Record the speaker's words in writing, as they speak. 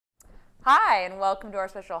Hi, and welcome to our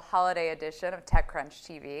special holiday edition of TechCrunch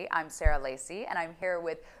TV. I'm Sarah Lacey, and I'm here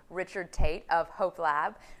with Richard Tate of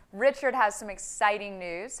HopeLab. Richard has some exciting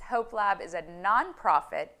news. HopeLab is a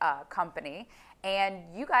nonprofit company, and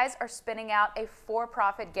you guys are spinning out a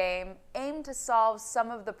for-profit game aimed to solve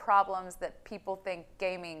some of the problems that people think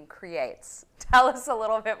gaming creates. Tell us a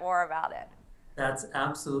little bit more about it. That's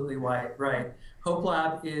absolutely right.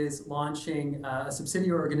 HopeLab is launching a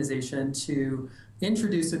subsidiary organization to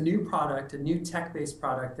introduce a new product, a new tech-based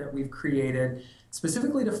product that we've created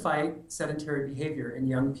specifically to fight sedentary behavior in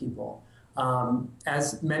young people.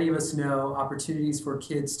 As many of us know, opportunities for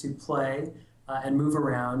kids to play and move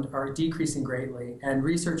around are decreasing greatly. And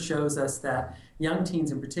research shows us that young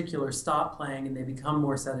teens in particular stop playing and they become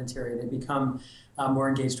more sedentary. They become more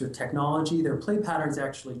engaged with technology. Their play patterns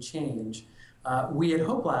actually change. We at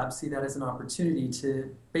HopeLab see that as an opportunity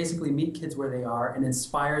to basically meet kids where they are and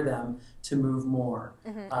inspire them to move more.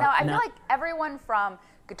 Now, I feel like everyone from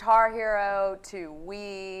Guitar Hero to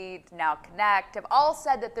Wii to now Connect have all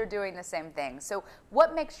said that they're doing the same thing. So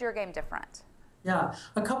what makes your game different? Yeah,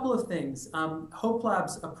 a couple of things.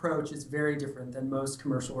 HopeLab's approach is very different than most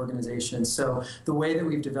commercial organizations. So the way that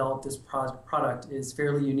we've developed this product is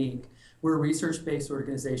fairly unique. We're a research-based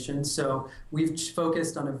organization, so we've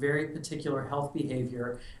focused on a very particular health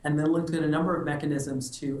behavior and then looked at a number of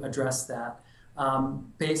mechanisms to address that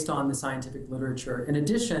based on the scientific literature. In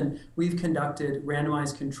addition, we've conducted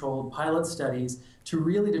randomized controlled pilot studies to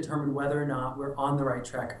really determine whether or not we're on the right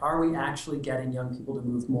track. Are we actually getting young people to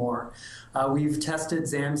move more? We've tested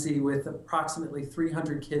Zamsi with approximately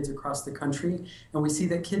 300 kids across the country, and we see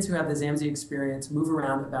that kids who have the Zamsi experience move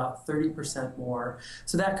around about 30% more.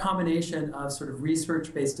 So that combination of sort of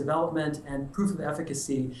research-based development and proof of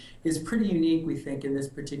efficacy is pretty unique, we think, in this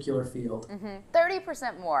particular field.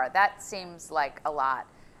 30% more, that seems like a lot.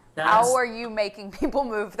 How are you making people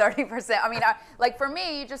move 30%? I mean, like for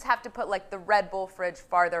me, you just have to put like the Red Bull fridge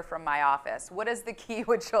farther from my office. What is the key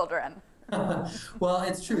with children? Well,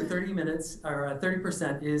 it's true. 30 minutes or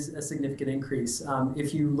 30% is a significant increase.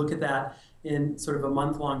 If you look at that in sort of a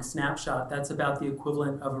month-long snapshot, that's about the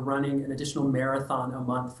equivalent of running an additional marathon a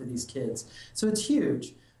month for these kids. So it's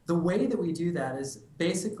huge. The way that we do that is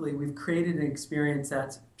basically we've created an experience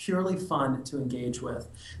that's purely fun to engage with.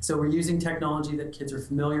 So we're using technology that kids are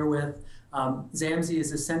familiar with. Zamsi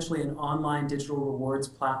is essentially an online digital rewards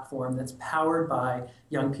platform that's powered by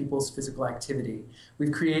young people's physical activity.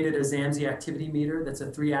 We've created a Zamsi activity meter that's a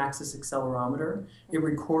 3-axis accelerometer. It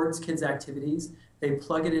records kids' activities. They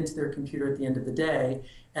plug it into their computer at the end of the day,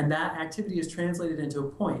 and that activity is translated into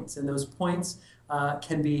points, and those points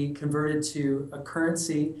can be converted to a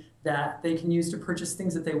currency that they can use to purchase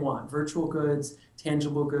things that they want, virtual goods,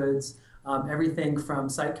 tangible goods, everything from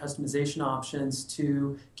site customization options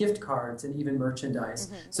to gift cards and even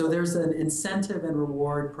merchandise. So there's an incentive and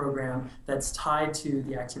reward program that's tied to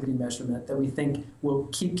the activity measurement that we think will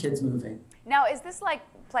keep kids moving. Now, is this like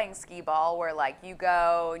playing skee ball where like you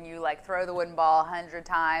go and you like throw the wooden ball 100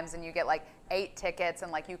 times and you get like 8 tickets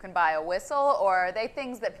and like you can buy a whistle, or are they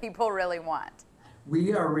things that people really want?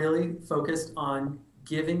 We are really focused on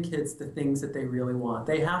giving kids the things that they really want.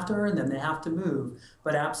 They have to earn them, they have to move,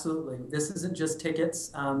 but absolutely, this isn't just tickets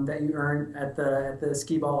that you earn at the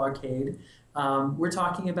skee ball arcade. We're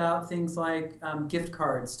talking about things like gift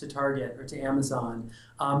cards to Target or to Amazon,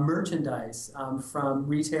 merchandise from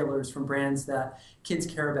retailers, from brands that kids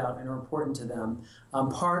care about and are important to them.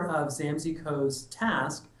 Part of Zamsi Co's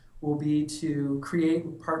task will be to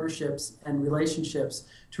create partnerships and relationships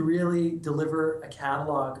to really deliver a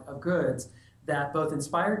catalog of goods that both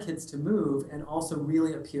inspire kids to move and also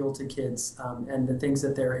really appeal to kids and the things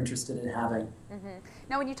that they're interested in having.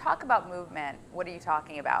 Now, when you talk about movement, what are you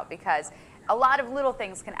talking about? Because a lot of little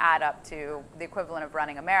things can add up to the equivalent of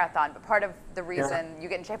running a marathon, but part of the reason you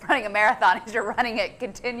get in shape running a marathon is you're running it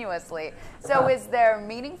continuously. So is there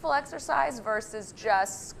meaningful exercise versus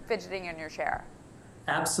just fidgeting in your chair?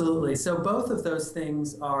 Absolutely. So both of those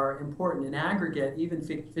things are important. In aggregate, even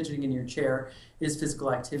fidgeting in your chair is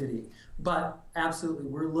physical activity. But absolutely,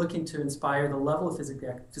 we're looking to inspire the level of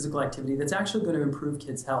physical activity that's actually going to improve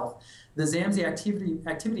kids' health. The Zamsi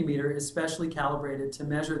activity meter is specially calibrated to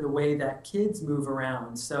measure the way that kids move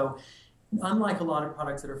around. So unlike a lot of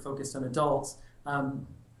products that are focused on adults,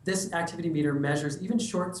 this activity meter measures even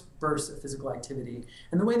short bursts of physical activity.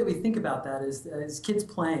 And the way that we think about that is kids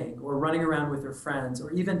playing or running around with their friends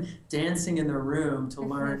or even dancing in their room to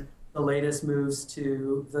learn the latest moves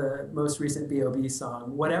to the most recent B.O.B.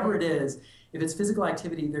 song. Whatever it is, if it's physical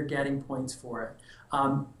activity, they're getting points for it.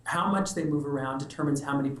 How much they move around determines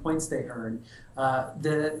how many points they earn.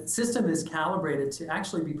 The system is calibrated to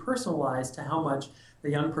actually be personalized to how much the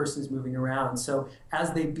young person is moving around. So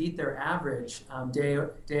as they beat their average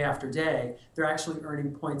day after day, they're actually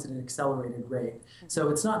earning points at an accelerated rate. So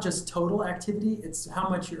it's not just total activity, it's how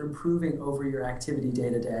much you're improving over your activity day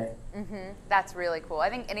to day. That's really cool. I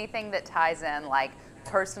think anything that ties in like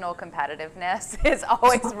personal competitiveness is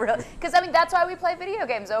always real, because I mean that's why we play video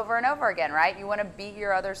games over and over again, right? You want to beat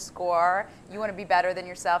your other score, you want to be better than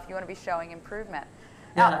yourself, you want to be showing improvement.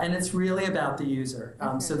 Yeah, and it's really about the user.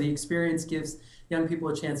 So the experience gives young people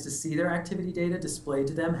a chance to see their activity data displayed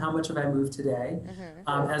to them, how much have I moved today,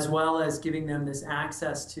 as well as giving them this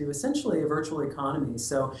access to essentially a virtual economy.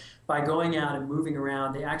 So by going out and moving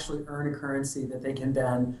around, they actually earn a currency that they can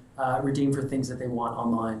then redeem for things that they want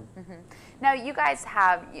online. Now, you guys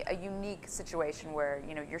have a unique situation where,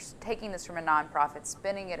 you know, you're taking this from a nonprofit,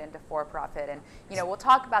 spinning it into for-profit, and, you know, we'll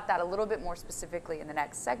talk about that a little bit more specifically in the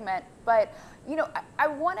next segment. But, you know, I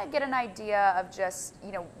want to get an idea of just,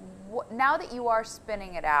 you know, now that you are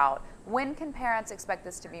spinning it out, when can parents expect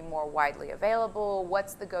this to be more widely available?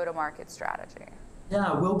 What's the go-to-market strategy?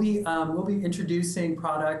 Yeah, we'll be introducing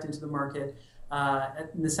product into the market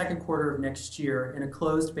in the second quarter of next year in a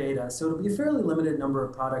closed beta. So it'll be a fairly limited number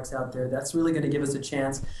of products out there. That's really going to give us a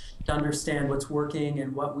chance to understand what's working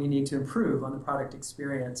and what we need to improve on the product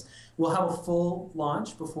experience. We'll have a full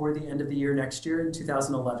launch before the end of the year next year in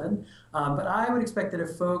 2011. But I would expect that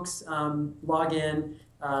if folks log in,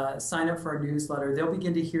 sign up for our newsletter, they'll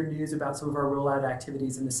begin to hear news about some of our rollout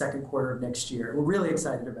activities in the second quarter of next year. We're really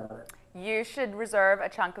excited about it. You should reserve a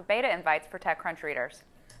chunk of beta invites for TechCrunch readers.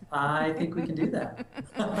 I think we can do that.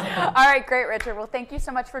 All right, great, Richard. Well, thank you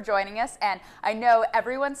so much for joining us. And I know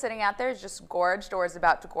everyone sitting out there is just gorged or is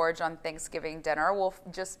about to gorge on Thanksgiving dinner. Will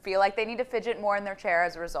just feel like they need to fidget more in their chair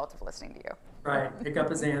as a result of listening to you. Right. Pick up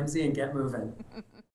a Zamzi and get moving.